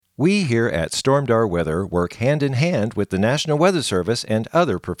We here at Stormdar Weather work hand in hand with the National Weather Service and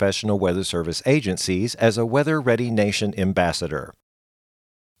other professional weather service agencies as a Weather Ready Nation ambassador.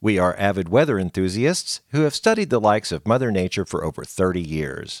 We are avid weather enthusiasts who have studied the likes of Mother Nature for over 30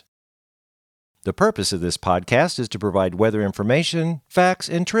 years. The purpose of this podcast is to provide weather information, facts,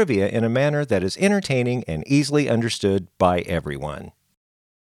 and trivia in a manner that is entertaining and easily understood by everyone.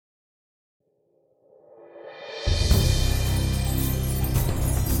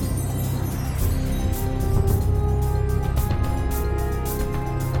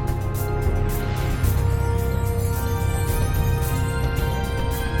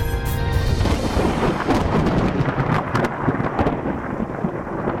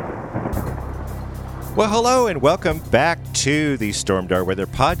 Well, hello and welcome back to the Stormdar Weather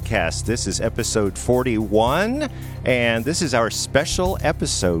Podcast. This is episode 41, and this is our special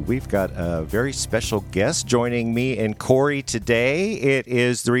episode. We've got a very special guest joining me and Corey today. It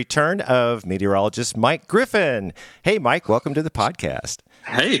is the return of meteorologist Mike Griffin. Hey, Mike, welcome to the podcast.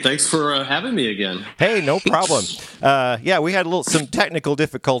 Hey, thanks for having me again. Hey, no problem. We had some technical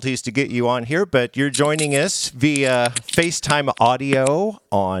difficulties to get you on here, but you're joining us via FaceTime audio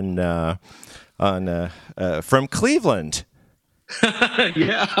from Cleveland.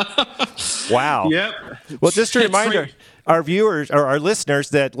 Yeah. Wow. Yep. Well, just a reminder, our viewers or our listeners,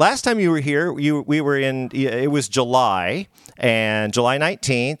 that last time you were here, it was July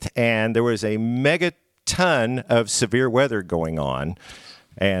 19th, and there was a megaton of severe weather going on.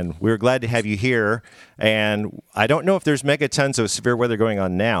 And we're glad to have you here. And I don't know if there's megatons of severe weather going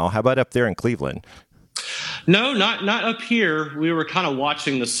on now. How about up there in Cleveland? No, not up here. We were kind of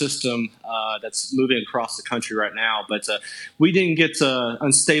watching the system that's moving across the country right now, but we didn't get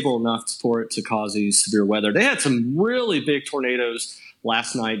unstable enough for it to cause any severe weather. They had some really big tornadoes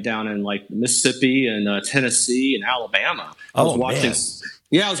last night down in like Mississippi and Tennessee and Alabama. I was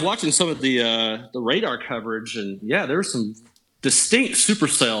watching some of the radar coverage, and there were some distinct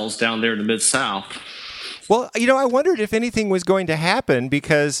supercells down there in the Mid-South. Well, I wondered if anything was going to happen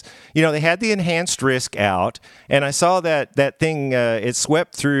because, they had the enhanced risk out, and I saw that thing, it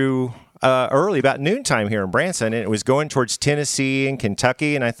swept through early, about noontime here in Branson, and it was going towards Tennessee and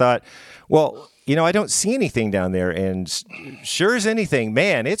Kentucky, and I thought, well, I don't see anything down there, and sure as anything,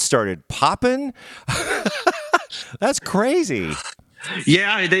 man, it started popping. That's crazy.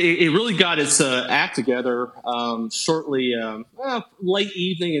 Yeah, it really got its act together shortly, late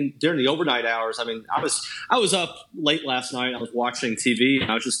evening and during the overnight hours. I mean, I was up late last night. I was watching TV, and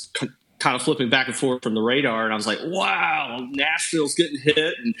I was just kind of flipping back and forth from the radar, and I was like, wow, Nashville's getting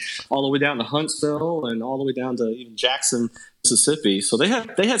hit, and all the way down to Huntsville, and all the way down to even Jackson, Mississippi. So they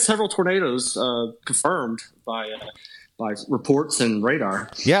had several tornadoes confirmed by reports and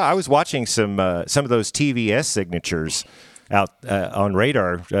radar. Yeah, I was watching some of those TVS signatures out on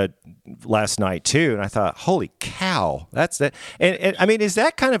radar last night too, and I thought, holy cow, that's that. And I mean, is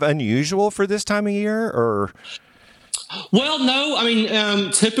that kind of unusual for this time of year, or? Well, no. I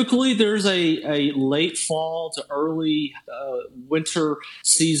mean, typically there's a late fall to early winter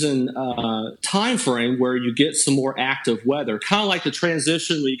season time frame where you get some more active weather, kind of like the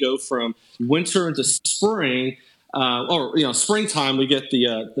transition when you go from winter into spring. Springtime, we get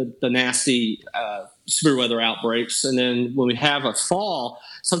the nasty severe weather outbreaks, and then when we have a fall,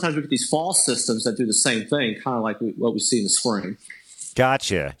 sometimes we get these fall systems that do the same thing, kind of like what we see in the spring.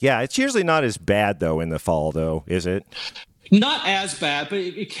 Gotcha. Yeah, it's usually not as bad though in the fall, though, is it? Not as bad, but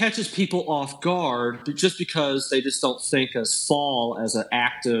it catches people off guard just because they just don't think of fall as an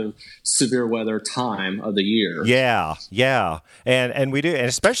active severe weather time of the year. Yeah. And we do, and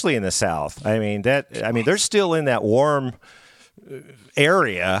especially in the South. I mean, they're still in that warm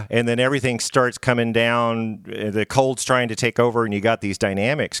area, and then everything starts coming down, the cold's trying to take over, and you got these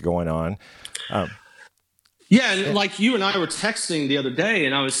dynamics going on. Yeah, and like you and I were texting the other day,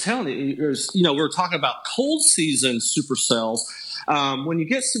 and I was telling you, we were talking about cold season supercells. When you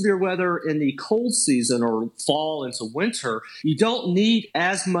get severe weather in the cold season or fall into winter, you don't need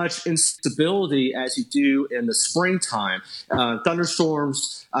as much instability as you do in the springtime.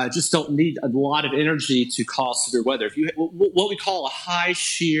 Thunderstorms just don't need a lot of energy to cause severe weather. If you what we call a high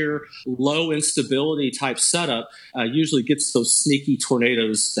shear, low instability type setup, usually gets those sneaky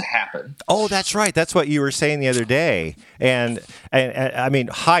tornadoes to happen. Oh, that's right. That's what you were saying the other day. And I mean,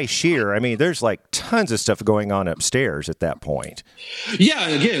 high shear. I mean, there's like tons of stuff going on upstairs at that point. Yeah,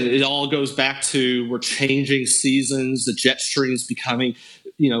 and again, it all goes back to we're changing seasons, the jet stream's becoming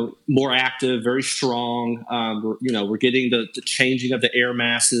more active, very strong. We're getting the changing of the air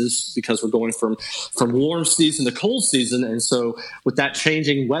masses because we're going from warm season to cold season. And so with that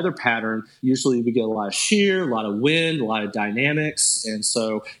changing weather pattern, usually we get a lot of shear, a lot of wind, a lot of dynamics. And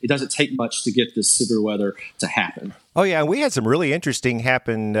so it doesn't take much to get this severe weather to happen. Oh, yeah. And we had some really interesting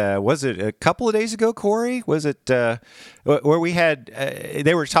happen. Was it a couple of days ago, Corey? Was it where we had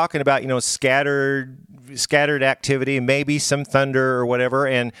they were talking about, scattered activity, maybe some thunder or whatever.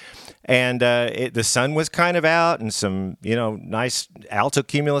 And the sun was kind of out and some, nice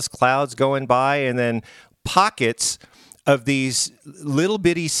altocumulus clouds going by, and then pockets of these little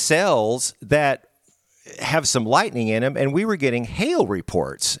bitty cells that have some lightning in them, and we were getting hail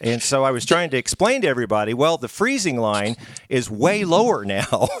reports. And so I was trying to explain to everybody, well, the freezing line is way lower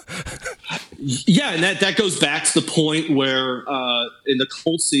now. Yeah, and that goes back to the point where in the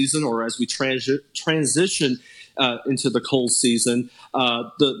cold season, or as we transition into the cold season,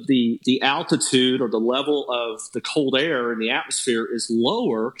 the altitude or the level of the cold air in the atmosphere is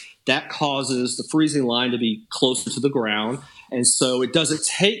lower. That causes the freezing line to be closer to the ground. And so it doesn't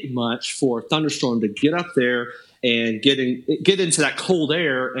take much for a thunderstorm to get up there and get into that cold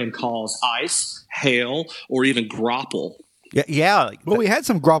air and cause ice, hail, or even graupel. Yeah. Well, we had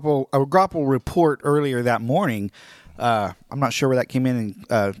a graupel report earlier that morning. I'm not sure where that came in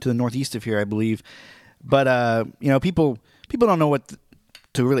to the northeast of here, I believe. But people don't know what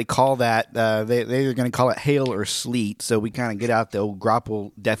to really call that. They're going to call it hail or sleet. So we kind of get out the old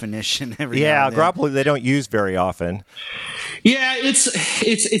graupel definition every now and then. Graupel they don't use very often. Yeah,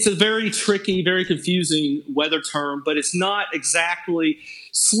 it's a very tricky, very confusing weather term, but it's not exactly.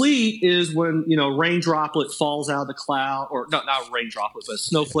 Sleet is when rain droplet falls out of the cloud, or not a rain droplet, but a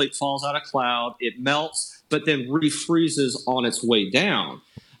snowflake falls out of cloud. It melts, but then refreezes on its way down.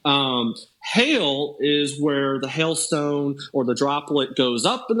 Hail is where the hailstone or the droplet goes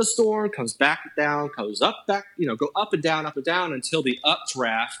up in the storm, comes back down, goes up, back, go up and down until the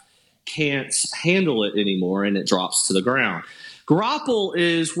updraft can't handle it anymore and it drops to the ground. Graupel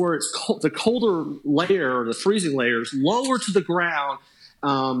is where it's the colder layer, or the freezing layer, is lower to the ground,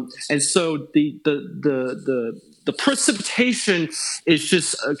 and so the precipitation is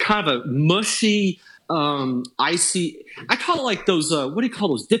just kind of a mushy, icy. I call it like those. What do you call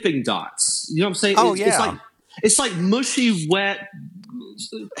those dipping dots? You know what I'm saying? Oh, yeah. It's like mushy, wet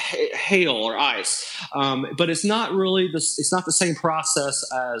hail or ice, but it's not really it's not the same process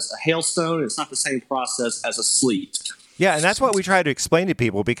as a hailstone. It's not the same process as a sleet. Yeah, and that's what we try to explain to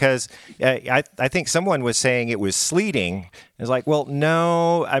people, because I think someone was saying it was sleeting. It's like, well,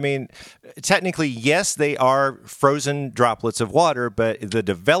 no. I mean, technically, yes, they are frozen droplets of water, but the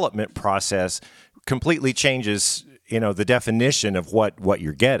development process completely changes, the definition of what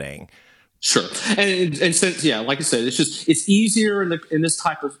you're getting. Sure, and since like I said, it's easier in this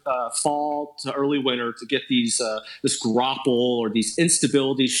type of fall to early winter to get these this graupel or these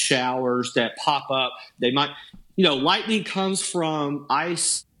instability showers that pop up. They might, lightning comes from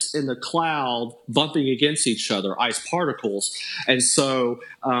ice in the cloud bumping against each other, ice particles, and so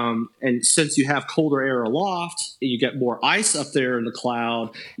and since you have colder air aloft, you get more ice up there in the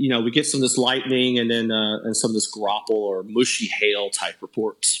cloud. We get some of this lightning and then and some of this graupel or mushy hail type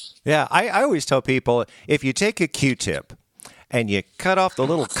reports. Yeah, I always tell people, if you take a Q-tip and you cut off the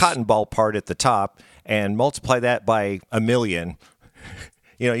little cotton ball part at the top and multiply that by 1,000,000,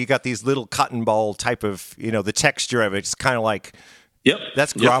 you got these little cotton ball type of, the texture of it's kind of like,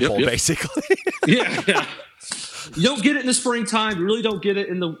 that's graupel, basically. Yeah. You don't get it in the springtime. You really don't get it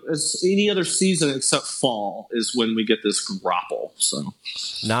in any other season except fall is when we get this graupel. So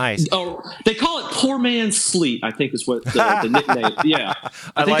nice. Oh, they call it poor man's sleet, I think is what the nickname. Yeah,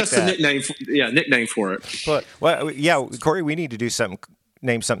 I think that's the nickname. Nickname for it. But Corey, we need to do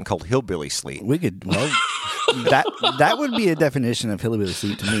name something called hillbilly sleet. We could. Well, that would be a definition of hillbilly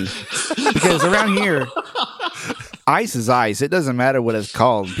sleet to me, because around here, ice is ice. It doesn't matter what it's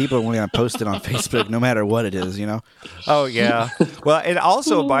called. People are going to post it on Facebook no matter what it is, Oh, yeah. Well, and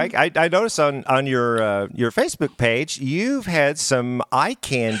also, Mike, I noticed on your Facebook page, you've had some eye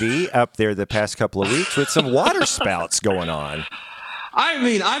candy up there the past couple of weeks with some water spouts going on. I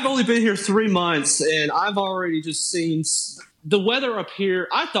mean, I've only been here 3 months, and I've already just seen the weather up here.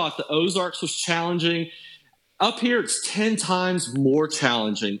 I thought the Ozarks was challenging. Up here, it's 10 times more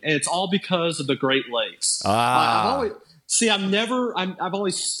challenging, and it's all because of the Great Lakes. I've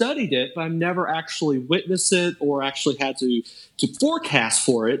always studied it, but I've never actually witnessed it or actually had to forecast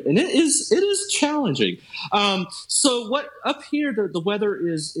for it. And it is challenging. So what up here, the weather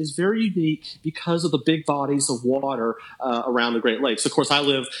is very unique because of the big bodies of water around the Great Lakes. Of course, I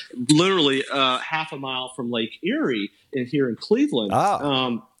live literally half a mile from Lake Erie here in Cleveland.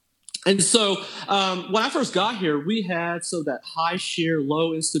 Oh. And so when I first got here, we had that high shear,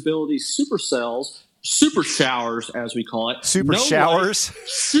 low instability supercells, super showers, as we call it. Super showers?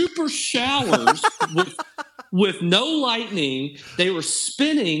 Super showers with no lightning. They were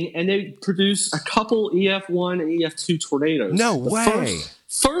spinning, and they produced a couple EF1 and EF2 tornadoes. No way.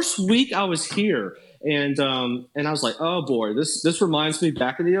 First week I was here, and I was like, oh boy, this reminds me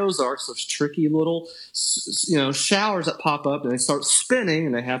back in the Ozarks, those tricky little showers that pop up and they start spinning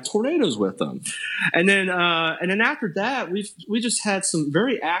and they have tornadoes with them. And then after that, we just had some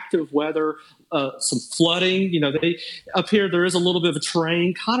very active weather. Some flooding, up here there is a little bit of a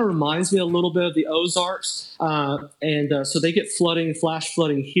terrain, kind of reminds me a little bit of the Ozarks, and so they get flooding and flash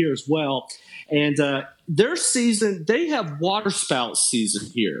flooding here as well. And their season, they have waterspout season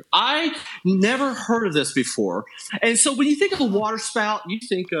here. I never heard of this before. And so when you think of a waterspout, you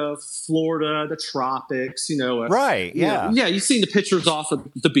think of Florida, the tropics, Right, yeah. Yeah, you've seen the pictures off of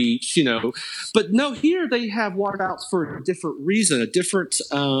the beach, But no, here they have waterspouts for a different reason,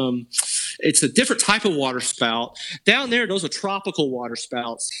 it's a different type of waterspout. Down there, those are tropical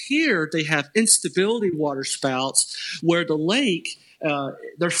waterspouts. Here, they have instability waterspouts where the lake,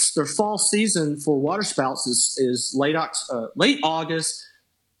 their fall season for waterspouts is late August,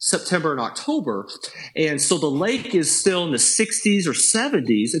 September, and October. And so the lake is still in the 60s or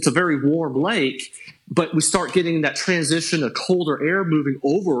 70s. It's a very warm lake. But we start getting that transition of colder air moving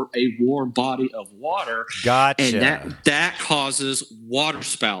over a warm body of water. Gotcha. And that causes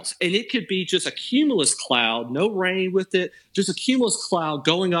waterspouts. And it could be just a cumulus cloud, no rain with it, just a cumulus cloud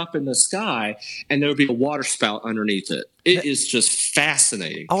going up in the sky, and there would be a waterspout underneath it. It is just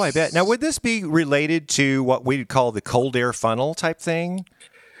fascinating. Oh, I bet. Now, would this be related to what we'd call the cold air funnel type thing?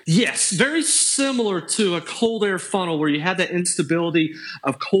 Yes, very similar to a cold air funnel where you have that instability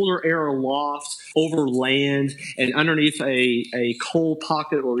of colder air aloft over land and underneath a cold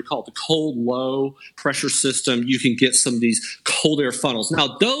pocket, or we call it the cold low pressure system, you can get some of these cold air funnels.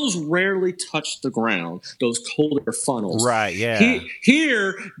 Now, those rarely touch the ground, those cold air funnels. Right, yeah.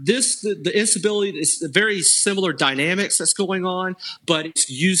 Here, the instability is very similar dynamics that's going on, but it's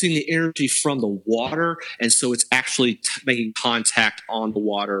using the energy from the water, and so it's actually making contact on the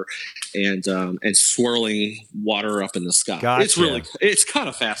water and swirling water up in the sky. Gotcha. It's kind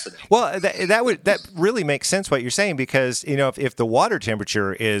of fascinating. Well, that really makes sense what you're saying, because if the water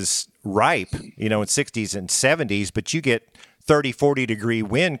temperature is ripe, in 60s and 70s, but you get 30, 40 degree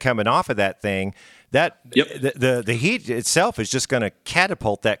wind coming off of that thing, the heat itself is just going to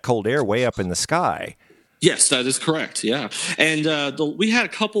catapult that cold air way up in the sky. Yes, that is correct. Yeah, and we had a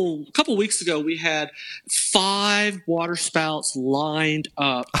couple weeks ago. We had 5 waterspouts lined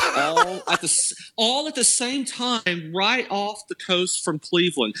up, all at the same time, right off the coast from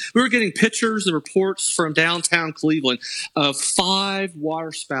Cleveland. We were getting pictures and reports from downtown Cleveland of 5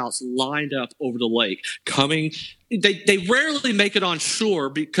 waterspouts lined up over the lake coming. They rarely make it on shore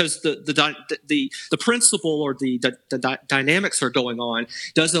because the principle or the dynamics are going on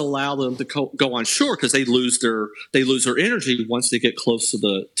doesn't allow them to go on shore, because they lose their energy once they get close to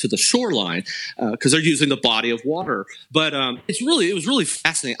the shoreline, because they're using the body of water. But it was really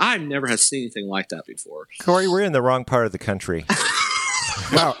fascinating. I've never had seen anything like that before. Corey, we're in the wrong part of the country.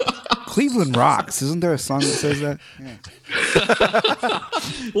 Wow. Cleveland rocks. Isn't there a song that says that? Yeah.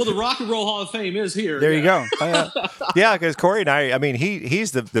 Well, the Rock and Roll Hall of Fame is here. There you go. Yeah, because Corey and I mean,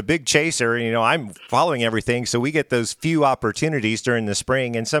 he's the big chaser. I'm following everything, so we get those few opportunities during the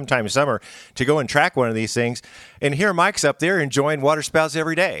spring and sometimes summer to go and track one of these things. And here Mike's up there enjoying waterspouts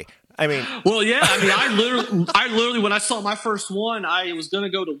every day. Well, yeah. I literally, when I saw my first one, I was going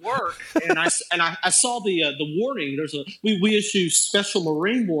to go to work, and I saw the warning. We issue special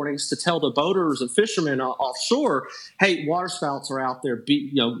marine warnings to tell the boaters and fishermen offshore, hey, waterspouts are out there.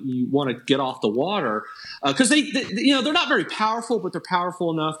 You want to get off the water, because they're not very powerful, but they're powerful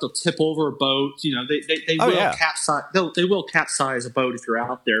enough to tip over a boat. They will capsize. They will capsize a boat if you're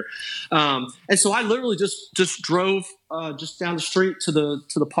out there. And so I literally just drove just down the street to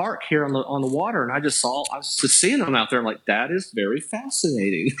the park here on the water, and I was just seeing them out there. I'm like, that is very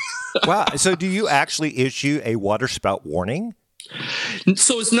fascinating. Wow. So do you actually issue a waterspout warning?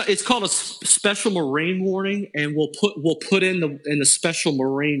 So it's called a special marine warning, and we'll put in the special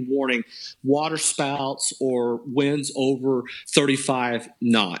marine warning water spouts or winds over 35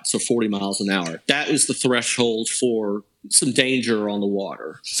 knots or 40 miles an hour. That is the threshold for some danger on the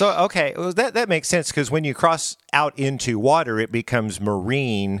water. So okay, well, that makes sense, because when you cross out into water, it becomes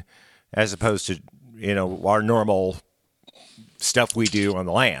marine as opposed to our normal stuff we do on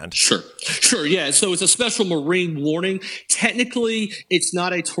the land. Sure, yeah. So it's a special marine warning. Technically, it's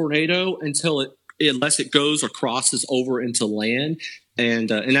not a tornado unless it goes or crosses over into land, and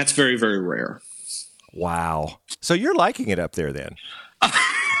that's very, very rare. Wow. So you're liking it up there then?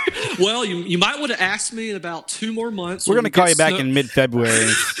 Well, you might want to ask me in about 2 more months. We're going to call you back in mid-February and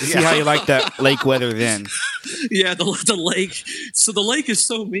see how you like that lake weather then. Yeah, the lake. So the lake is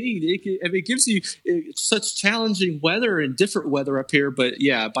so mean. It gives you such challenging weather and different weather up here. But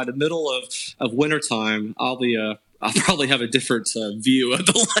yeah, by the middle of wintertime, I'll probably have a different view of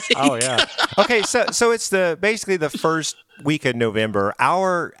the lake. Oh yeah. Okay, so it's basically the first week of November.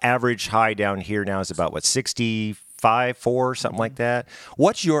 Our average high down here now is about 65, 4, something like that.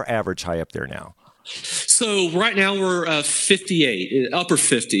 What's your average high up there now? So right now we're 58, upper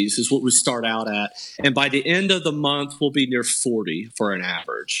 50s is what we start out at, and by the end of the month we'll be near 40 for an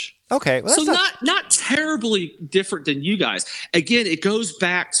average. Okay, well, so not terribly different than you guys. Again, it goes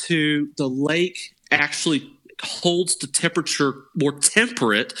back to the lake actually holds the temperature more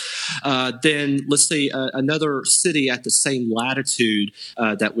temperate than, let's say, another city at the same latitude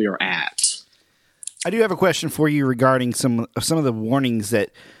that we are at. I do have a question for you regarding some of the warnings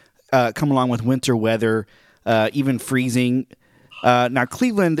that come along with winter weather, even freezing. Now,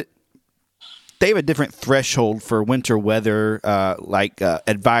 Cleveland, they have a different threshold for winter weather, like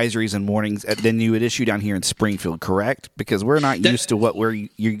advisories and warnings than you would issue down here in Springfield, correct? Because we're not used to what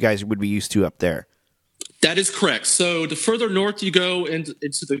you guys would be used to up there. That is correct. So the further north you go into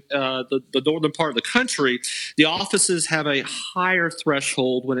the northern part of the country, the offices have a higher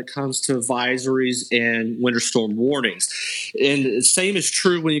threshold when it comes to advisories and winter storm warnings. And the same is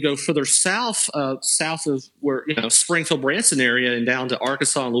true when you go further south of where, Springfield, Branson area and down to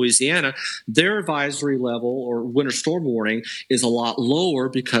Arkansas and Louisiana, their advisory level or winter storm warning is a lot lower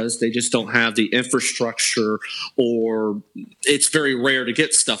because they just don't have the infrastructure, or it's very rare to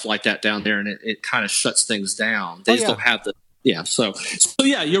get stuff like that down there, and it kind of shuts things down. They just don't have the So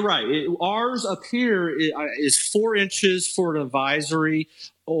yeah, you're right. Ours up here is 4 inches for an advisory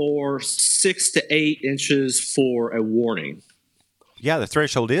or 6 to 8 inches for a warning. Yeah, the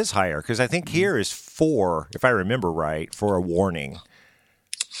threshold is higher because I think here is 4, if I remember right, for a warning.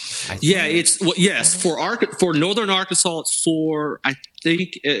 Yeah, for northern Arkansas it's 4. I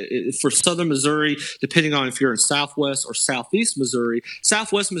think for southern Missouri, depending on if you're in southwest or southeast Missouri,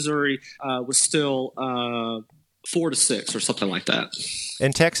 southwest Missouri was still 4 to 6 or something like that.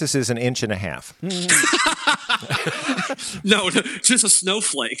 And Texas is 1.5 inches. No, just a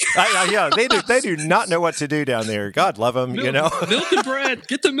snowflake. Yeah, they do not know what to do down there. God love them, Milk and bread.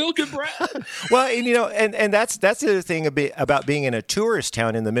 Get the milk and bread. Well, and that's the other thing about being in a tourist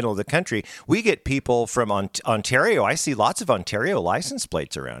town in the middle of the country. We get people from Ontario. I see lots of Ontario license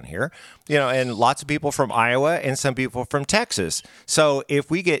plates around here, and lots of people from Iowa and some people from Texas. So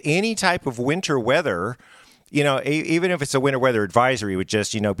if we get any type of winter weather, even if it's a winter weather advisory, would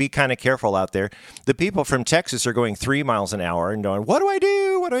just, be kind of careful out there. The people from Texas are going 3 miles an hour and going, what do I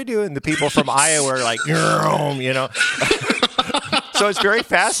do? What do I do? And the people from Iowa are like, So it's very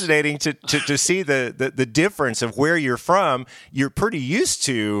fascinating to see the difference of where you're from. You're pretty used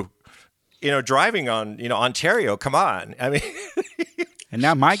to, driving on, Ontario. Come on. I mean... And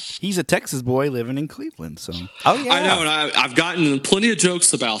now Mike, he's a Texas boy living in Cleveland. So I know, and I've gotten plenty of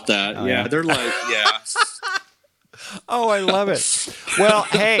jokes about that. Oh, yeah, they're like, Oh, I love it. Well,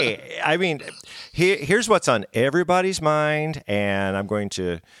 hey, I mean, here's what's on everybody's mind, and I'm going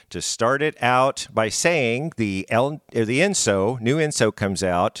to start it out by saying the new ENSO comes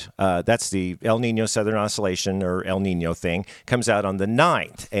out. That's the El Nino Southern Oscillation or El Nino thing, comes out on the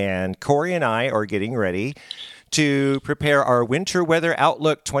 9th, and Corey and I are getting ready to prepare our Winter Weather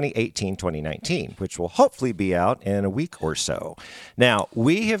Outlook 2018-2019, which will hopefully be out in a week or so. Now,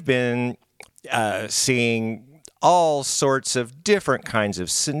 we have been seeing all sorts of different kinds of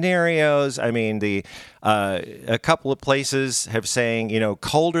scenarios. I mean, a couple of places have saying,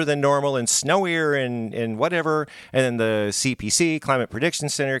 colder than normal and snowier and whatever. And then the CPC, Climate Prediction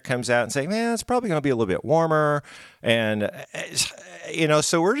Center, comes out and saying, man, it's probably going to be a little bit warmer. And,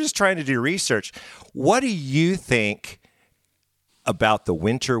 so we're just trying to do research. What do you think about the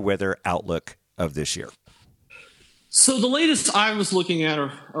winter weather outlook of this year? So the latest I was looking at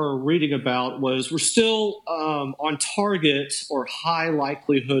or reading about was we're still on target or high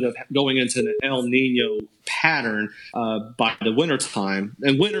likelihood of going into an El Nino pattern by the winter time.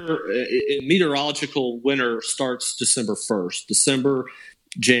 And meteorological winter starts December 1st. December,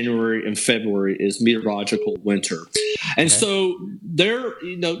 January, and February is meteorological winter. And so they're,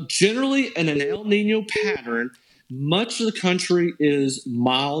 generally in an El Nino pattern, much of the country is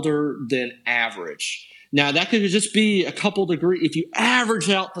milder than average. Now, that could just be a couple degrees. If you average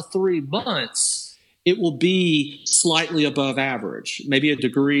out the 3 months, it will be slightly above average, maybe a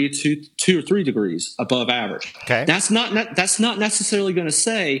degree, two or 3 degrees above average. Okay. That's not necessarily going to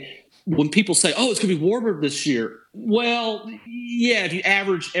say, when people say, oh, it's going to be warmer this year. Well, yeah, if you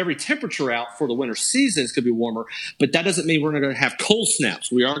average every temperature out for the winter season, it's going to be warmer. But that doesn't mean we're not going to have cold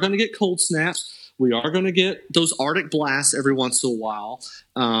snaps. We are going to get cold snaps. We are going to get those Arctic blasts every once in a while.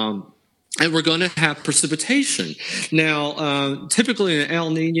 And we're going to have precipitation. Now, typically in El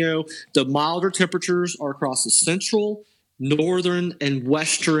Nino, the milder temperatures are across the central, northern, and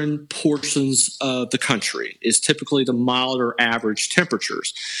western portions of the country is typically the milder average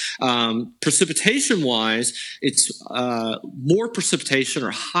temperatures. Precipitation-wise, it's more precipitation or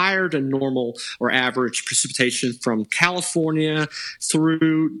higher than normal or average precipitation from California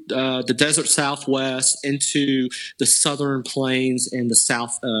through the desert Southwest into the southern plains and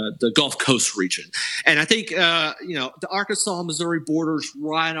the Gulf Coast region. And I think the Arkansas-Missouri border's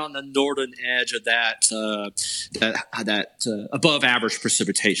right on the northern edge of that above average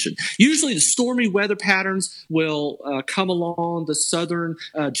precipitation. Usually the stormy weather patterns will come along the southern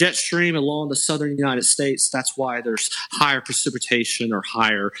jet stream along the southern United States. That's why there's higher precipitation or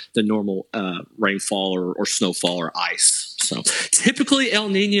higher than normal rainfall or snowfall or ice. So typically El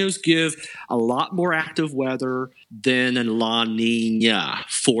Niños give a lot more active weather than a La Nina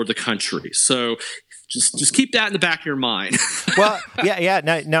for the country. So just keep that in the back of your mind. Well,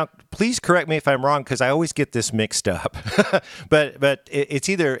 yeah. Now, please correct me if I'm wrong, because I always get this mixed up. but it's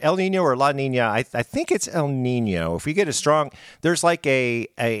either El Nino or La Nina. I think it's El Nino. If we get there's like a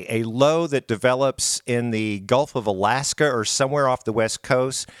low that develops in the Gulf of Alaska or somewhere off the West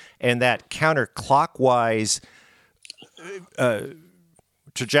Coast, and that counterclockwise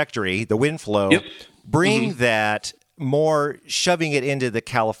trajectory, the wind flow, bring that more, shoving it into the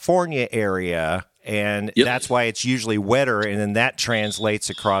California area. And that's why it's usually wetter, and then that translates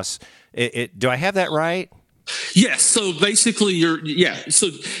across it. Do I have that right? Yes. So basically,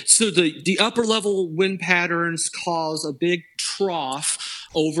 So the upper level wind patterns cause a big trough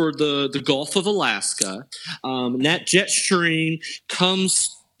over the Gulf of Alaska. And that jet stream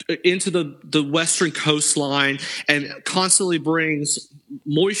comes into the western coastline and constantly brings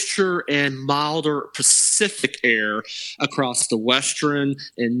moisture and milder Pacific air across the western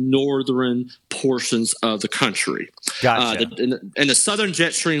and northern portions of the country. Gotcha. And the southern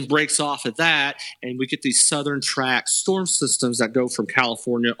jet stream breaks off of that, and we get these southern track storm systems that go from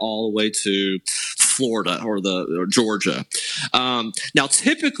California all the way to Florida or Georgia. Now,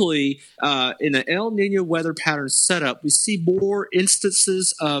 typically in an El Nino weather pattern setup, we see more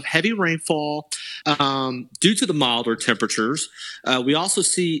instances of heavy rainfall due to the milder temperatures. We also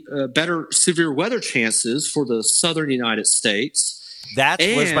see better severe weather chances for the southern United States. That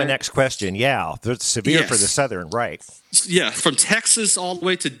was my next question. Yeah, the severe for the southern, right? Yeah, from Texas all the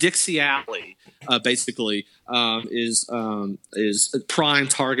way to Dixie Alley, basically is a prime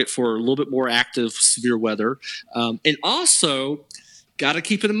target for a little bit more active severe weather. And also, got to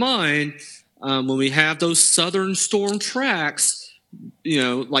keep it in mind when we have those southern storm tracks.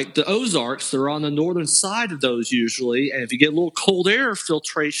 Like the Ozarks, they're on the northern side of those usually. And if you get a little cold air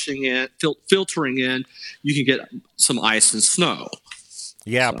filtering in, you can get some ice and snow.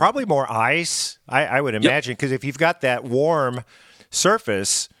 Yeah, probably more ice, I would imagine, because if you've got that warm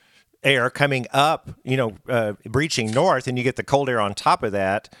surface air coming up, breaching north, and you get the cold air on top of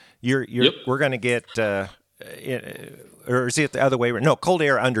that, we're going to get, or is it the other way around? No, cold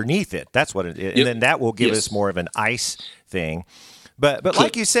air underneath it. That's what it is. And then that will give us more of an ice thing. But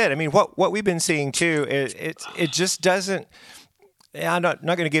like you said, I mean, what we've been seeing too, it just doesn't. I'm not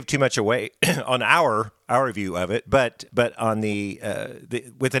going to give too much away on our view of it, but on the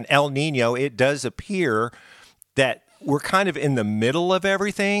with an El Nino, it does appear that we're kind of in the middle of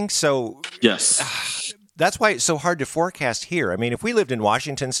everything. So yes, that's why it's so hard to forecast here. I mean, if we lived in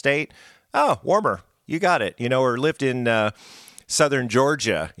Washington State, warmer, you got it, or lived in southern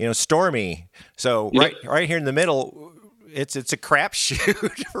Georgia, stormy. So right here in the middle. it's a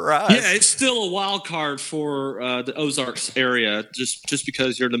crapshoot for us. Yeah, it's still a wild card for the Ozarks area, just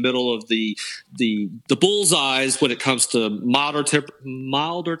because you're in the middle of the bullseyes when it comes to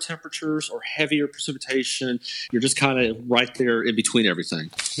milder temperatures or heavier precipitation. You're just kind of right there in between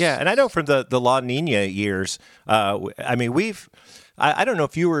everything. Yeah, and I know from the La Nina years, I mean, I don't know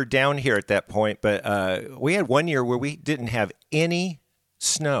if you were down here at that point, but we had one year where we didn't have any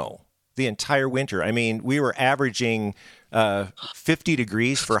snow the entire winter. I mean, we were averaging 50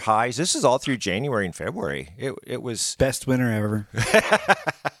 degrees for highs. This is all through January and February. It was best winter ever.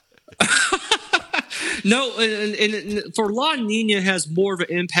 No, and for La Nina has more of an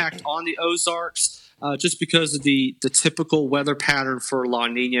impact on the Ozarks. Just because of the typical weather pattern for La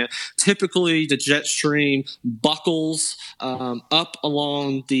Nina. Typically, the jet stream buckles up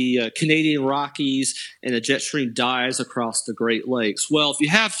along the Canadian Rockies, and the jet stream dives across the Great Lakes. Well, if you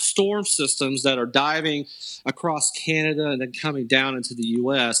have storm systems that are diving across Canada and then coming down into the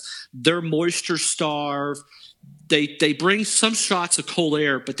U.S., they're moisture starved. They bring some shots of cold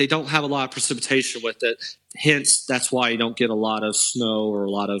air, but they don't have a lot of precipitation with it. Hence, that's why you don't get a lot of snow or a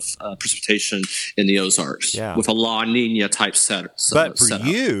lot of precipitation in the Ozarks with a La Nina type setup. But for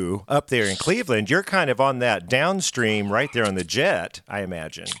you up there in Cleveland, you're kind of on that downstream right there on the jet, I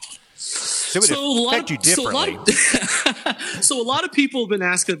imagine. So it would affect you differently. So a lot of people have been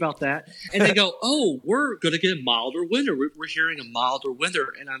asking about that, and they go, "Oh, we're going to get a milder winter. We're hearing a milder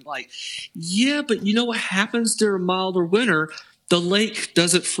winter," and I'm like, "Yeah, but you know what happens during a milder winter? The lake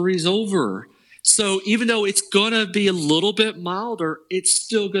doesn't freeze over. So even though it's going to be a little bit milder, it's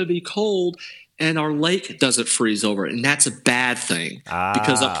still going to be cold, and our lake doesn't freeze over, and that's a bad thing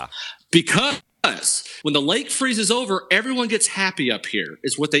because when the lake freezes over, everyone gets happy up here.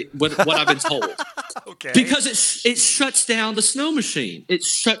 Is what I've been told. Okay. Because it shuts down the snow machine. It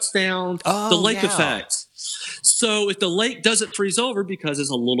shuts down the lake effect. So if the lake doesn't freeze over because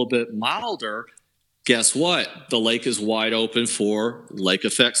it's a little bit milder, guess what? The lake is wide open for lake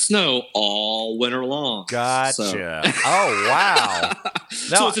effect snow all winter long. Gotcha. So. Oh, wow.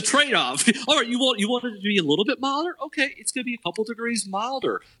 So it's a trade-off. All right, you want it to be a little bit milder? Okay, it's going to be a couple degrees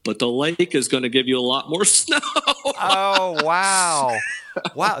milder, but the lake is going to give you a lot more snow. Oh, wow.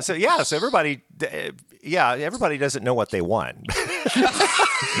 Wow. So everybody doesn't know what they want.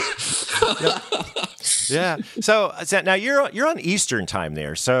 Yeah. So now you're on Eastern time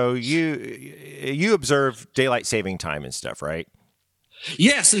there. So you observe daylight saving time and stuff, right?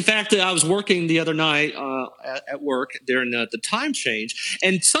 Yes. In fact, I was working the other night at work during the time change,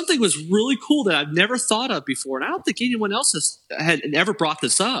 and something was really cool that I've never thought of before, and I don't think anyone else had ever brought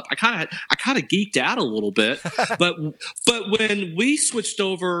this up. I kind of geeked out a little bit, but when we switched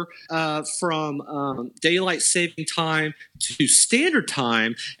over from daylight saving time to standard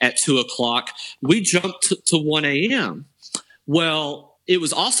time at 2:00, we jumped to 1 a.m. Well, it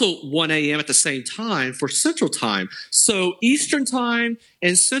was also 1 a.m. at the same time for Central Time. So Eastern Time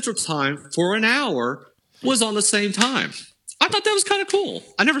and Central Time for an hour was on the same time. I thought that was kind of cool.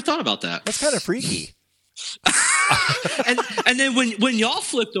 I never thought about that. That's kind of freaky. and then when y'all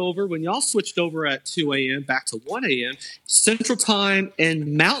switched over at 2 a.m. back to 1 a.m., Central Time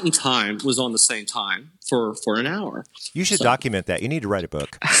and Mountain Time was on the same time for an hour. You should document that. You need to write a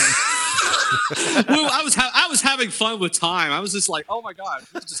book. Well, I was having fun with time. I was just like, oh my god,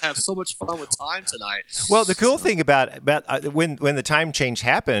 we just have so much fun with time tonight. Well, the cool thing about when the time change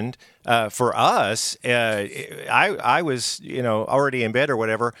happened for us, I was already in bed or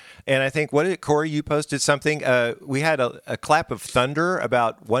whatever, and I think Corey, you posted something. We had a clap of thunder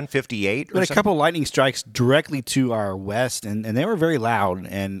about 1:58. We had a couple lightning strikes directly to our west, and they were very loud.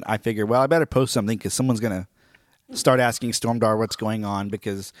 And I figured, well, I better post something because someone's gonna start asking Stormdar what's going on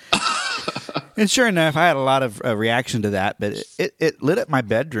because. And sure enough, I had a lot of reaction to that, but it lit up my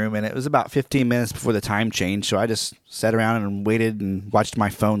bedroom, and it was about 15 minutes before the time change, so I just sat around and waited and watched my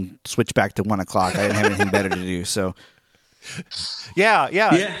phone switch back to 1 o'clock. I didn't have anything better to do, so... Yeah.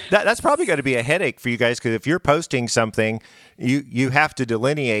 That's probably going to be a headache for you guys, because if you're posting something, you have to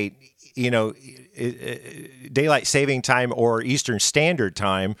delineate, daylight saving time or Eastern Standard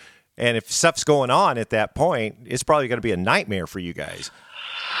Time, and if stuff's going on at that point, it's probably going to be a nightmare for you guys.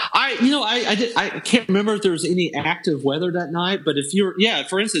 I can't remember if there was any active weather that night, but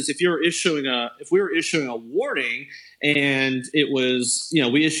for instance, if we were issuing a warning and it was,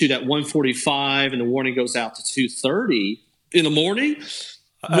 we issued at 1:45 and the warning goes out to 2:30 in the morning.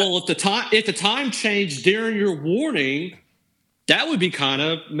 Well, if the time changed during your warning, that would be kind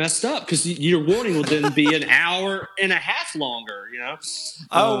of messed up because your warning would then be an hour and a half longer,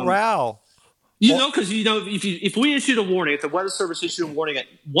 Oh, wow. Because if we issued a warning, if the Weather Service issued a warning at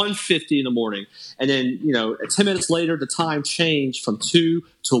 1:50 in the morning, and then 10 minutes later the time changed from 2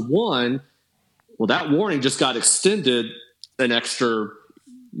 to 1, well, that warning just got extended an extra,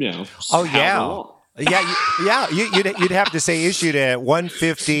 Oh yeah. You'd have to say issued at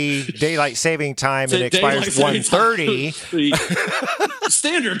 1:50 daylight saving time and expires 1:30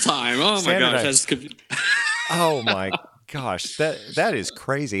 standard time. Oh my gosh, oh my gosh, that is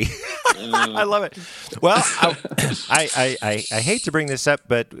crazy. I love it. Well, I hate to bring this up,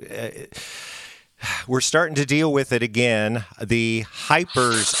 but we're starting to deal with it again. The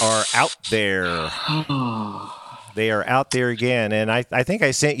hypers are out there. They are out there again, and I think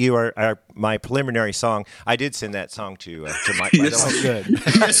I sent you my preliminary song. I did send that song to Mike. Yes, good.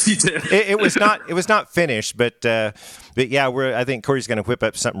 Yes, you did. It was not finished, but yeah, I think Corey's going to whip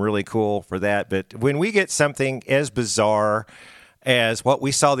up something really cool for that. But when we get something as bizarre as what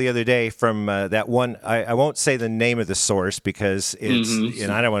we saw the other day from that one, I won't say the name of the source because it's,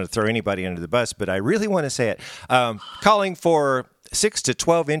 and I don't want to throw anybody under the bus, but I really want to say it. Calling for 6 to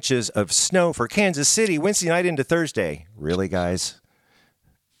 12 inches of snow for Kansas City Wednesday night into Thursday. Really, guys?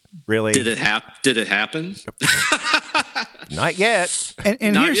 Really? Did it happen? Not yet.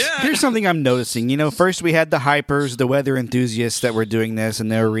 And here's something I'm noticing. First we had the hypers, the weather enthusiasts that were doing this,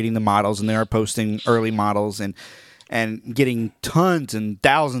 and they were reading the models, and they were posting early models and getting tons and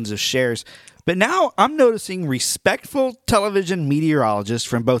thousands of shares. But now I'm noticing respectful television meteorologists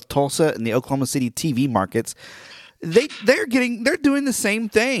from both Tulsa and the Oklahoma City TV markets. They're doing the same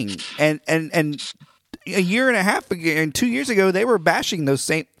thing, and a year and a half ago and 2 years ago they were bashing those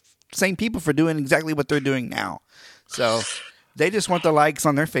same people for doing exactly what they're doing now. So they just want the likes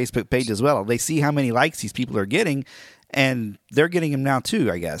on their Facebook page as well. They see how many likes these people are getting, and they're getting them now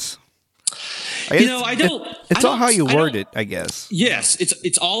too, I guess. It's all how you word it, I guess. Yes,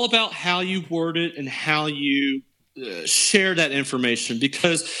 it's all about how you word it and how you share that information,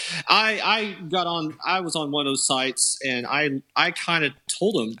 because I was on one of those sites and I kind of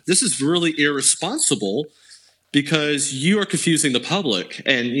told them this is really irresponsible because you are confusing the public,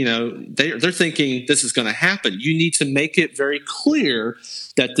 and they're thinking this is going to happen. You need to make it very clear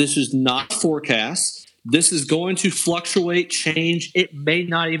that this is not forecast. This is going to fluctuate, change. It may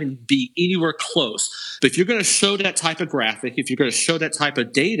not even be anywhere close. But if you're going to show that type of graphic, if you're going to show that type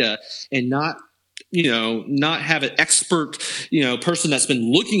of data and not have an expert, person that's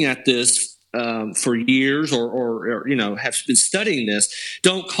been looking at this for years or have been studying this,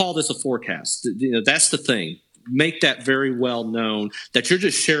 don't call this a forecast. That's the thing. Make that very well known that you're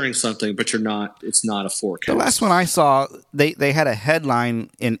just sharing something, but it's not a forecast. The last one I saw, they had a headline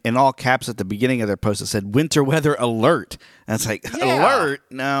in all caps at the beginning of their post that said winter weather alert. And it's like, alert?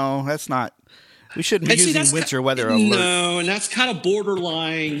 No, that's not. We shouldn't be using winter weather alert. No, and that's kind of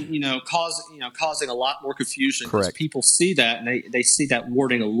borderline, causing a lot more confusion. Correct. People see that and they see that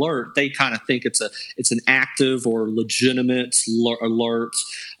wording alert. They kind of think it's an active or legitimate alert,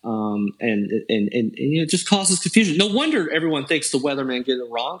 and it just causes confusion. No wonder everyone thinks the weatherman get it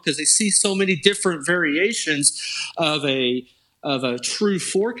wrong, because they see so many different variations of a true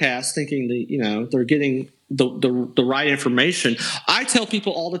forecast, thinking that they're getting the right information. I tell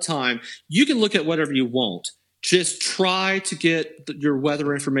people all the time, you can look at whatever you want. Just try to get your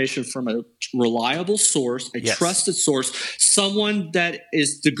weather information from a reliable source, a trusted source, someone that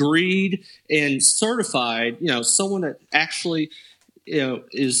is degreed and certified, someone that actually,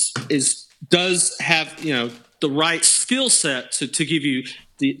 does have, the right skill set to give you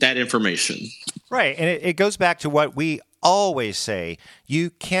that information. Right. And it goes back to what we always say. You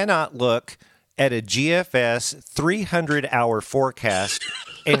cannot look at a GFS 300-hour forecast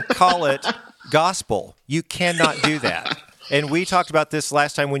and call it gospel. You cannot do that. And we talked about this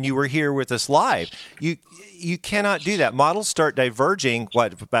last time when you were here with us live. You cannot do that. Models start diverging,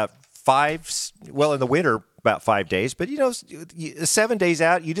 about in the winter, about 5 days. But, 7 days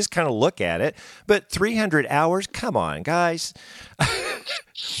out, you just kind of look at it. But 300 hours, come on, guys.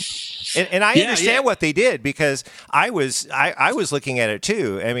 And I understand what they did, because I was looking at it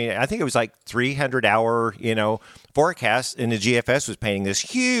too. I mean, I think it was like 300-hour, forecast, and the GFS was painting this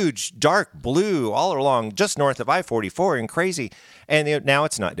huge dark blue all along just north of I-44 and crazy. And now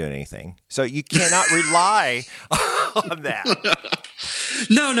it's not doing anything. So you cannot rely on that.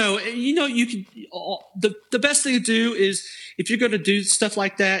 No. You can. The best thing to do is, if you're going to do stuff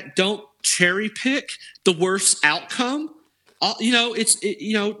like that, don't cherry pick the worst outcome.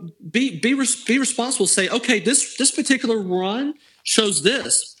 Be responsible. Say, okay, this particular run shows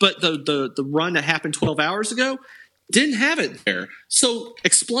this, but the run that happened 12 hours ago didn't have it there. So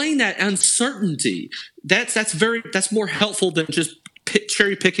explain that uncertainty. That's more helpful than just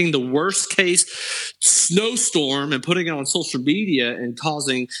cherry picking the worst case snowstorm and putting it on social media and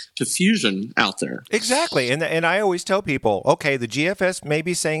causing confusion out there. Exactly. And I always tell people, okay, the GFS may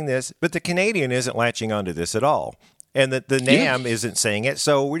be saying this, but the Canadian isn't latching onto this at all. And the NAM isn't saying it.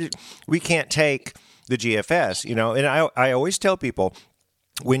 So we can't take the GFS, you know. And I always tell people,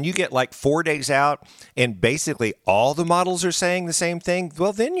 when you get like 4 days out and basically all the models are saying the same thing,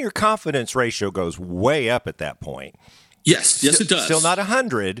 well, then your confidence ratio goes way up at that point. Yes, it does. Still not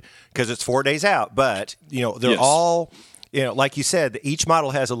 100 because it's 4 days out, but you know they're all, you know, like you said, each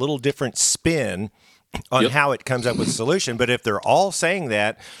model has a little different spin on how it comes up with a solution. But if they're all saying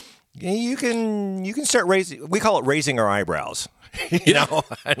that, you can start raising. We call it raising our eyebrows, you know,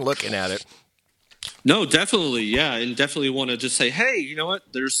 and looking at it. No, definitely, yeah, and definitely want to just say, hey, you know what?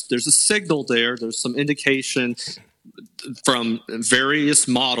 There's a signal there. There's some indication from various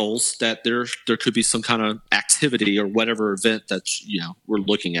models that there could be some kind of activity or whatever event that we're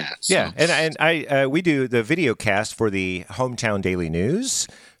looking at. So. Yeah, and I we do the video cast for the Hometown Daily News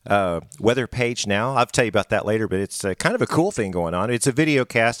weather page now. I'll tell you about that later, but it's kind of a cool thing going on. It's a video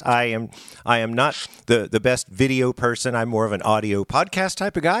cast. I am not the best video person. I'm more of an audio podcast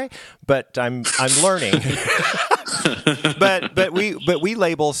type of guy, but I'm learning. but we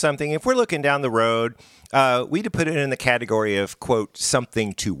label something. If we're looking down the road, we put it in the category of, quote,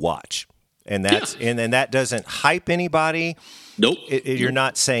 something to watch. And that's and that doesn't hype anybody. Nope. You're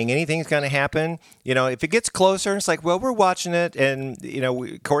not saying anything's going to happen. You know, if it gets closer, it's like, well, we're watching it. And, you know,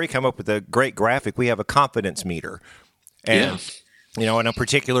 Corey come up with a great graphic. We have a confidence meter. And, you know, in a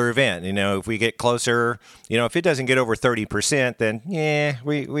particular event, you know, if we get closer, you know, if it doesn't get over 30%, then,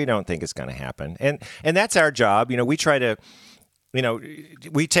 we don't think it's going to happen. And that's our job. You know, we try to, you know,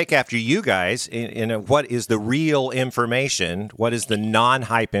 we take after you guys in what is the real information, what is the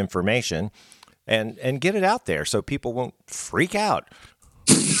non-hype information, and get it out there so people won't freak out.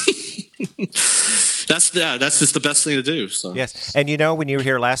 That's just the best thing to do. So. Yes, and you know, when you were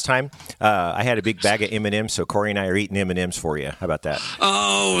here last time, I had a big bag of M&Ms, so Corey and I are eating M&Ms for you. How about that?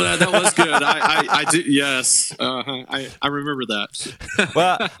 Oh, that was good. I do. Yes, I remember that.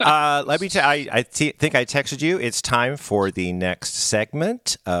 Well, let me tell. I think I texted you. It's time for the next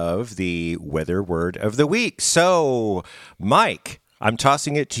segment of the Weather Word of the Week. So, Mike, I'm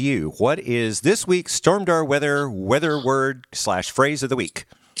tossing it to you. What is this week's Stormdar weather word / phrase of the week?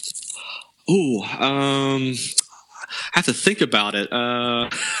 Ooh, I have to think about it.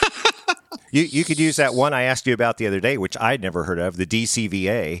 You could use that one I asked you about the other day, which I'd never heard of, the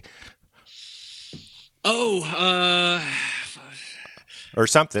DCVA. Oh, or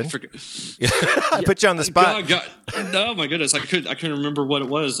something. I put you on the spot. God. Oh my goodness, I couldn't remember what it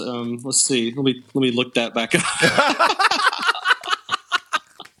was. Let's see. Let me look that back up.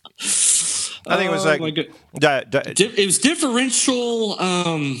 I think it was like it was differential.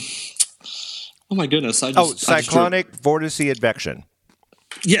 Oh my goodness! cyclonic vortice advection.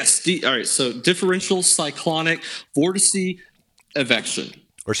 Yes. All right. So differential cyclonic vortice advection,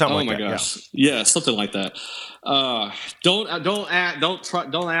 or something like that. Oh my gosh! Yeah, something like that. Don't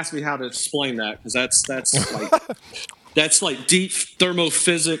ask me how to explain that, because that's like that's like deep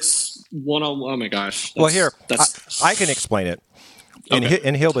thermophysics 101. Oh my gosh! Well, here I can explain it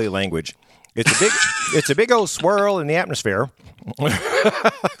in hillbilly language. It's a big old swirl in the atmosphere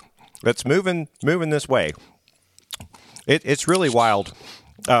that's moving this way. It's really wild.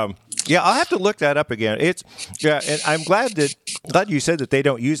 I'll have to look that up again. And I'm glad you said that they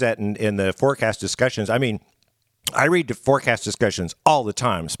don't use that in the forecast discussions. I mean, I read the forecast discussions all the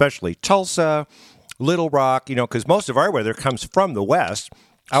time, especially Tulsa, Little Rock, you know, because most of our weather comes from the West.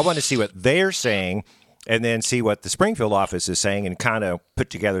 I want to see what they're saying and then see what the Springfield office is saying and kind of put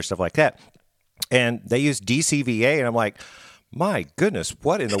together stuff like that. And they use DCVA, and I'm like, my goodness,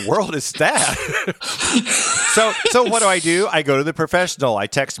 what in the world is that? So what do? I go to the professional. I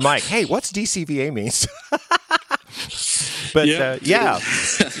text Mike, hey, what's DCVA means? But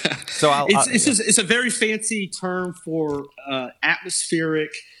So it's a very fancy term for atmospheric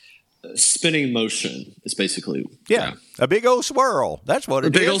spinning motion. It's basically a big old swirl. That's what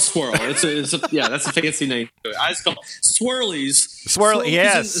it is. A big old swirl. That's a fancy name. I just call it swirlies.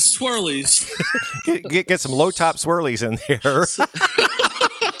 Yes, swirlies. Get some low top swirlies in there.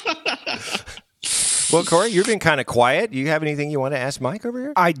 Well, Corey, you've been kind of quiet. Do you have anything you want to ask Mike over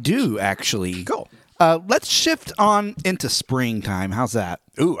here? I do, actually. Cool. Let's shift on into springtime. How's that?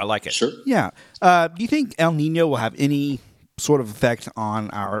 Ooh, I like it. Sure. Yeah. Do you think El Nino will have any sort of effect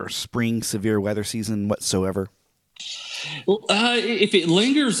on our spring severe weather season whatsoever? Well, if it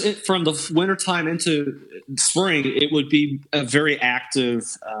lingers from the wintertime into spring, it would be a very active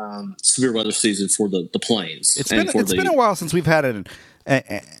severe weather season for the plains. It's been a while since we've had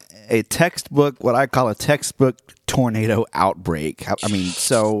a textbook, what I call a textbook tornado outbreak. I mean,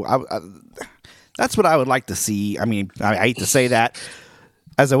 that's what I would like to see. I mean, I hate to say that.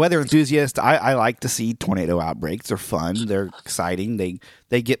 As a weather enthusiast, I like to see tornado outbreaks. They're fun. They're exciting.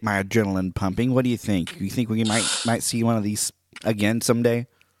 They get my adrenaline pumping. What do you think? You think we might see one of these again someday?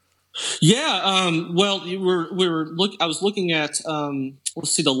 Yeah. Well, I was looking at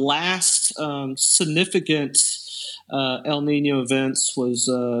let's see, the last significant El Nino events was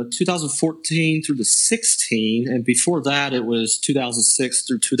 2014 through to 16, and before that it was 2006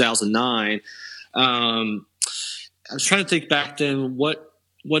 through 2009. I was trying to think back then what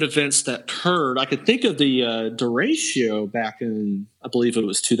events that occurred. I could think of the derecho back in, I believe it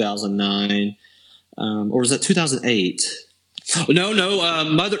was 2009, or was that 2008? No.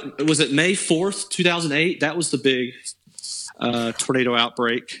 Was it May 4th, 2008? That was the big tornado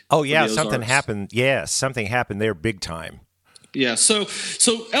outbreak. Oh yeah, something happened. Yes, something happened there big time. Yeah, so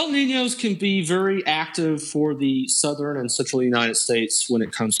El Niños can be very active for the southern and central United States when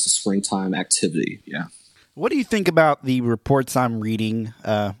it comes to springtime activity. Yeah. What do you think about the reports I'm reading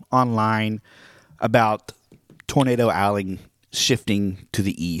online about Tornado Alley shifting to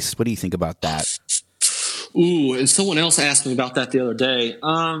the east? What do you think about that? Ooh, and someone else asked me about that the other day.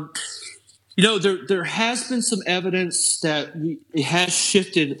 There has been some evidence that it has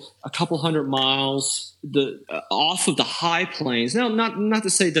shifted a couple hundred miles off of the high plains. Now, not to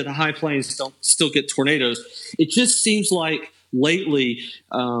say that the high plains don't still get tornadoes. It just seems like lately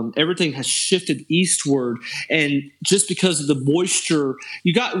everything has shifted eastward, and just because of the moisture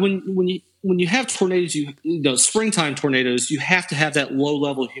you got when you have tornadoes, springtime tornadoes, you have to have that low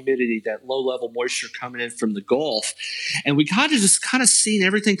level humidity, that low level moisture coming in from the Gulf, and we kind of seen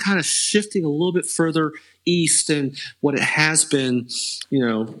everything kind of shifting a little bit further east than what it has been,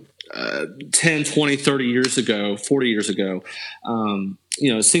 10, 20, 30 years ago, 40 years ago.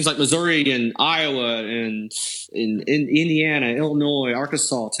 It seems like Missouri and Iowa and in Indiana, Illinois,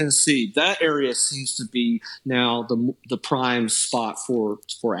 Arkansas, Tennessee, that area seems to be now the prime spot for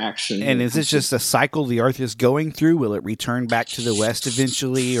action. And is this just a cycle the Earth is going through? Will it return back to the west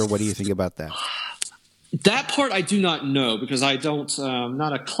eventually, or what do you think about that? That part I do not know, because I don't. I'm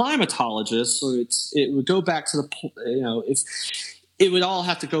not a climatologist, so it would go back to if it would all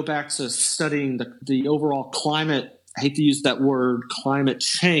have to go back to studying the overall climate. I hate to use that word, climate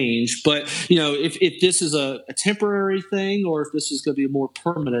change, but if this is a temporary thing or if this is going to be more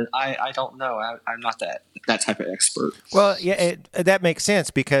permanent, I don't know. I'm not that type of expert. Well, yeah, that makes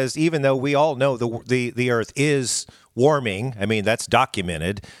sense, because even though we all know the Earth is warming, I mean that's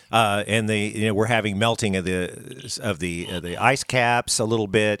documented, and we're having melting of the ice caps a little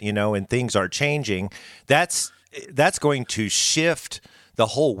bit, and things are changing. That's going to shift the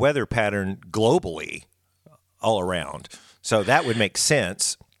whole weather pattern globally, all around. So that would make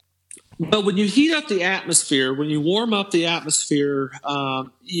sense. But when you heat up the atmosphere, when you warm up the atmosphere,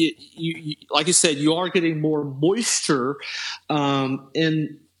 you like you said, you are getting more moisture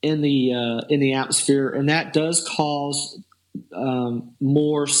in the atmosphere, and that does cause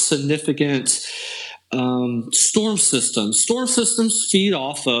more significant storm systems. Storm systems feed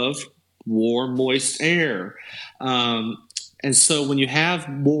off of warm, moist air. And so when you have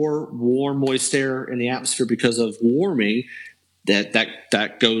more warm, moist air in the atmosphere because of warming,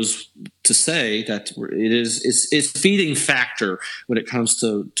 that goes to say that it's feeding factor when it comes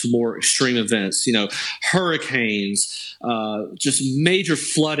to more extreme events. Hurricanes, just major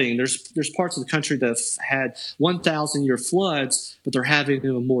flooding. There's parts of the country that have had 1,000-year floods, but they're having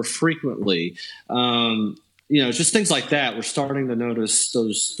them more frequently. Just things like that. We're starting to notice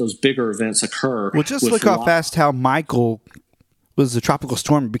those bigger events occur. Well, just look how fast how Michael was a tropical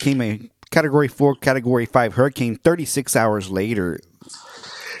storm, became a Category 4, Category 5 hurricane 36 hours later.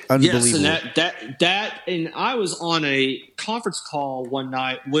 Unbelievable. Yes, and I was on a conference call one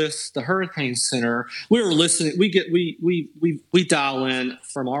night with the Hurricane Center. We were listening. We dial in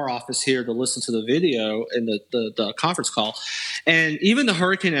from our office here to listen to the video and the conference call, and even the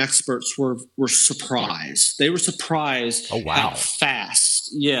hurricane experts were surprised. They were surprised how fast.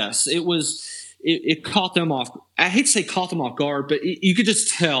 Yes, it was. It caught them off. I hate to say caught them off guard, but you could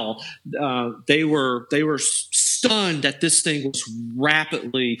just tell they were stunned that this thing was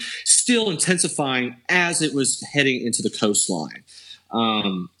rapidly still intensifying as it was heading into the coastline.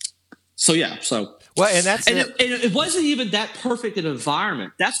 Well, and it wasn't even that perfect an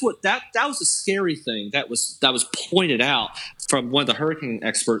environment. That's what that was a scary thing that was pointed out from one of the hurricane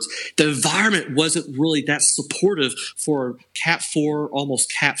experts. The environment wasn't really that supportive for a Cat 4,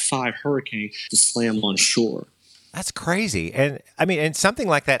 almost Cat 5 hurricane to slam on shore. That's crazy. And I mean, and something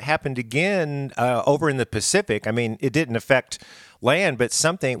like that happened again over in the Pacific. I mean, it didn't affect land, but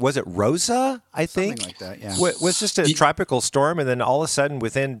something, was it Rosa? I think something like that. Yeah, was just a tropical storm, and then all of a sudden,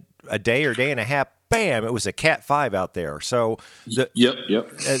 within a day or day and a half, bam! It was a Cat 5 out there. So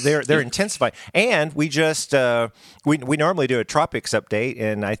they're intensifying. And we just we normally do a tropics update,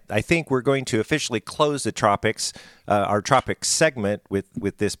 and I think we're going to officially close the tropics, our tropics segment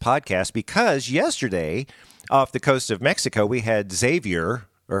with this podcast, because yesterday off the coast of Mexico we had Xavier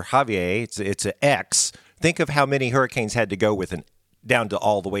or Javier. It's an X. Think of how many hurricanes had to go with down to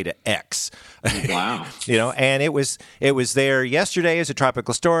all the way to X. Wow. And it was there yesterday as a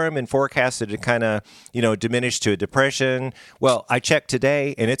tropical storm and forecasted to kind of, diminish to a depression. Well, I checked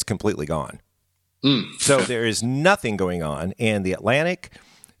today and it's completely gone. So there is nothing going on in the Atlantic,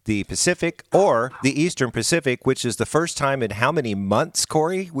 the Pacific, or the Eastern Pacific, which is the first time in how many months,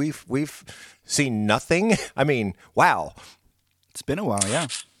 Corey, we've seen nothing. I mean, wow. It's been a while, yeah.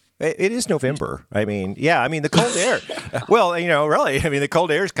 It is November. I mean, the cold air. Well, really, the cold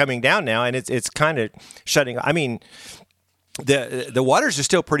air is coming down now, and it's kind of shutting. I mean, the waters are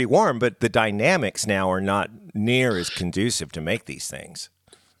still pretty warm, but the dynamics now are not near as conducive to make these things.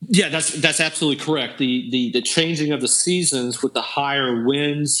 Yeah, that's absolutely correct. The changing of the seasons with the higher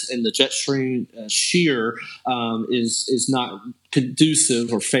winds and the jet stream shear is not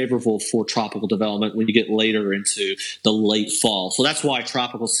conducive or favorable for tropical development when you get later into the late fall. So that's why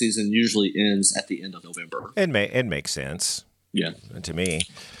tropical season usually ends at the end of November. It makes sense. Yeah, to me.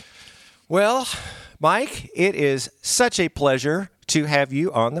 Well, Mike, it is such a pleasure to have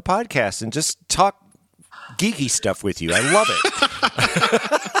you on the podcast and just talk geeky stuff with you. I love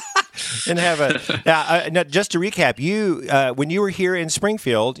it. And have just to recap, you when you were here in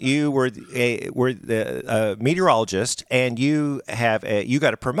Springfield, you were the meteorologist, and you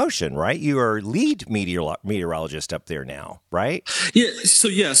got a promotion, right? You are lead meteorologist up there now, right? Yeah.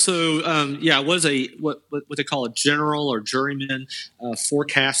 So I was what they call a general or juryman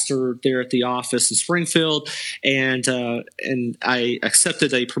forecaster there at the office in Springfield, and I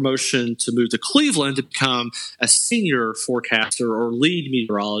accepted a promotion to move to Cleveland to become a senior forecaster or lead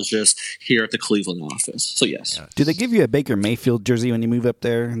meteorologist here at the Cleveland office. So yes. Do they give you a Baker Mayfield jersey when you move up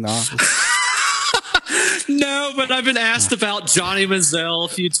there in the office? No, but I've been asked about Johnny Manziel a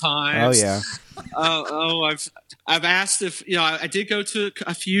few times. Oh yeah. I've asked if I did go to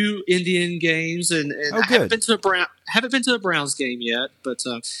a few Indian games, and I haven't been to a Browns game yet, but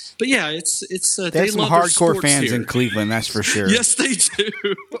yeah, it's they they have some love hardcore fans here in Cleveland, that's for sure. Yes, they do.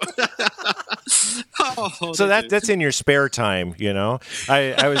 So that's in your spare time,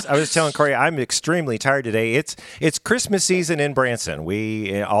 I was telling Corey I'm extremely tired today. It's Christmas season in Branson.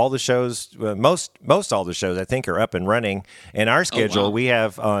 We all the shows, most all the shows I think are up and running. In our schedule, we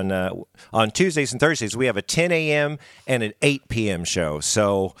have on Tuesdays and Thursdays we have a 10 a.m. and an 8 p.m. show.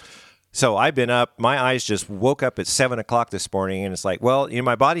 So I've been up. My eyes just woke up at 7 o'clock this morning, and it's like, well,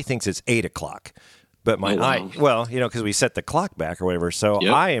 my body thinks it's 8 o'clock, but my eye, because we set the clock back or whatever. So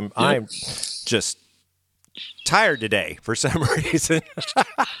I'm just tired today for some reason.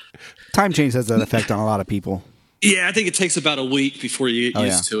 Time change has that effect on a lot of people. Yeah, I think it takes about a week before you get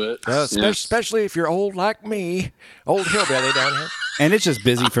used to it. Especially if you're old like me, old hillbilly down here. And it's just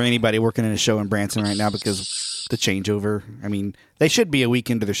busy for anybody working in a show in Branson right now because the changeover. I mean, they should be a week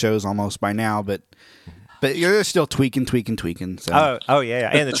into their shows almost by now, but you're still tweaking. So. Oh yeah,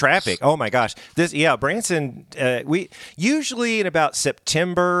 and the traffic. Oh my gosh, Branson. We usually in about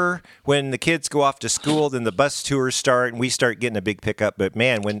September when the kids go off to school, then the bus tours start, and we start getting a big pickup. But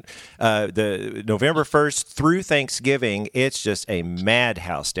man, when the November 1st through Thanksgiving, it's just a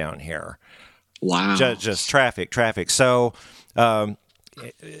madhouse down here. Wow, just traffic. So,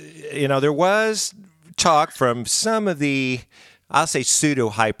 there was talk from some of the, I'll say,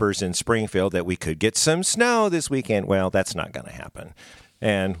 pseudo-hypers in Springfield that we could get some snow this weekend. Well, that's not going to happen.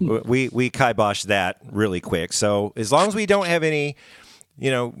 And we kiboshed that really quick. So as long as we don't have any,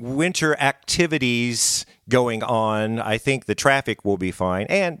 winter activities going on, I think the traffic will be fine.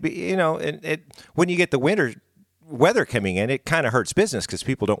 And, when you get the winter weather coming in, it kind of hurts business because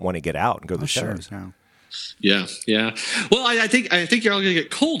people don't want to get out and go to the shows. Sure. Yeah. Well, I think you're all going to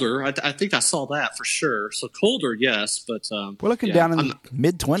get colder. I think I saw that for sure. So colder, yes, but we're looking down in the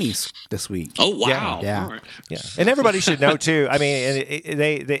mid-20s this week. Oh wow! Yeah. All right. Yeah. And everybody should know too. I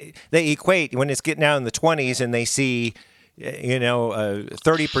mean, they equate when it's getting down in the 20s and they see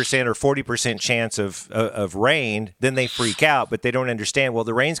 30% or 40% chance of rain, then they freak out, but they don't understand, well,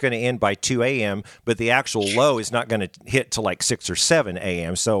 the rain's going to end by 2 a.m., but the actual low is not going to hit till like 6 or 7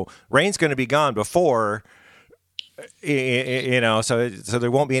 a.m. So rain's going to be gone before So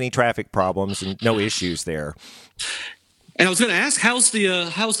there won't be any traffic problems and no issues there. And I was going to ask, how's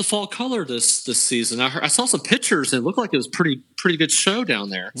the fall color this season? I saw some pictures and it looked like it was pretty good show down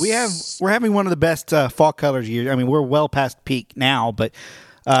there. We're having one of the best fall colors years. I mean, we're well past peak now, but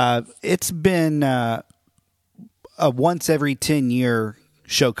it's been a once every 10-year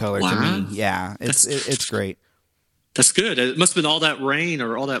show color to me. Yeah, it's great. That's good. It must have been all that rain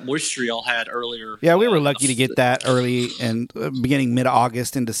or all that moisture y'all had earlier. Yeah, we were lucky to get that early and beginning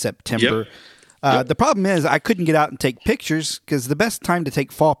mid-August into September. Yep. The problem is I couldn't get out and take pictures because the best time to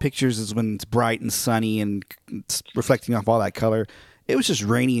take fall pictures is when it's bright and sunny and it's reflecting off all that color. It was just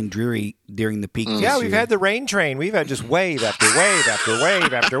rainy and dreary during the peak. Yeah, we've had the rain train. We've had just wave after wave after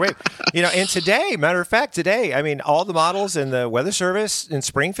wave after wave. And today, matter of fact, I mean, all the models in the Weather Service in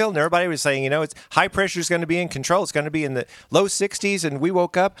Springfield and everybody was saying, it's high pressure is going to be in control. It's going to be in the low 60s. And we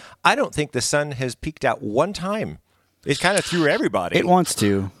woke up. I don't think the sun has peaked out one time. It kind of threw everybody. It wants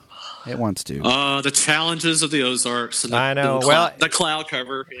to. It wants to. The challenges of the Ozarks. And I know. The cloud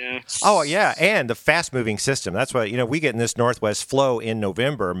cover. Yeah. Oh, yeah. And the fast moving system. That's why, we get in this northwest flow in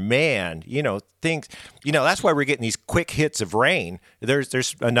November. Man, things, that's why we're getting these quick hits of rain.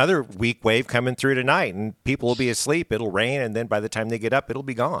 There's another weak wave coming through tonight and people will be asleep. It'll rain. And then by the time they get up, it'll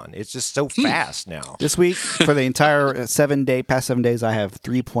be gone. It's just so fast now. This week, for the entire past 7 days, I have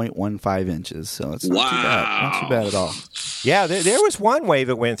 3.15 inches. So it's not too bad. Not too bad at all. Yeah. There was one wave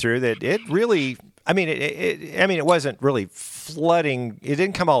that went through that it really, it wasn't really flooding. It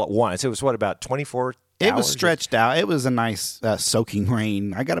didn't come all at once. It was about 24 hours? It was stretched out. It was a nice soaking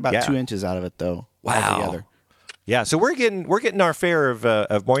rain. I got about 2 inches out of it, though. Wow. Altogether. Yeah, so we're getting our fare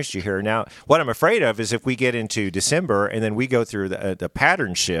of moisture here. Now, what I'm afraid of is if we get into December and then we go through the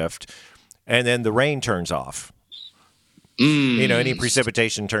pattern shift and then the rain turns off. Any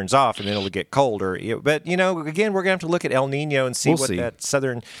precipitation turns off and then it'll get colder. But, again, we're going to have to look at El Nino and see that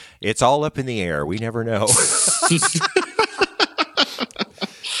southern, it's all up in the air. We never know.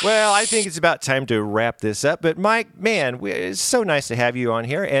 Well, I think it's about time to wrap this up. But, Mike, man, it's so nice to have you on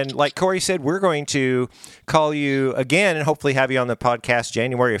here. And like Corey said, we're going to call you again and hopefully have you on the podcast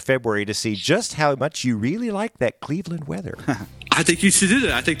January or February to see just how much you really like that Cleveland weather. I think you should do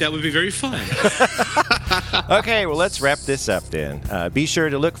that. I think that would be very fun. Okay, well, let's wrap this up then. Be sure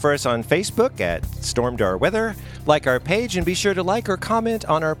to look for us on Facebook at Stormdar Weather, like our page, and be sure to like or comment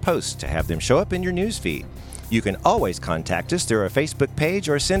on our posts to have them show up in your newsfeed. You can always contact us through our Facebook page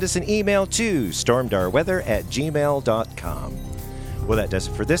or send us an email to stormdarweather@gmail.com. Well, that does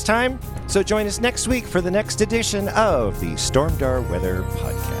it for this time. So join us next week for the next edition of the Stormdar Weather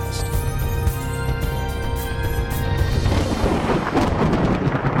Podcast.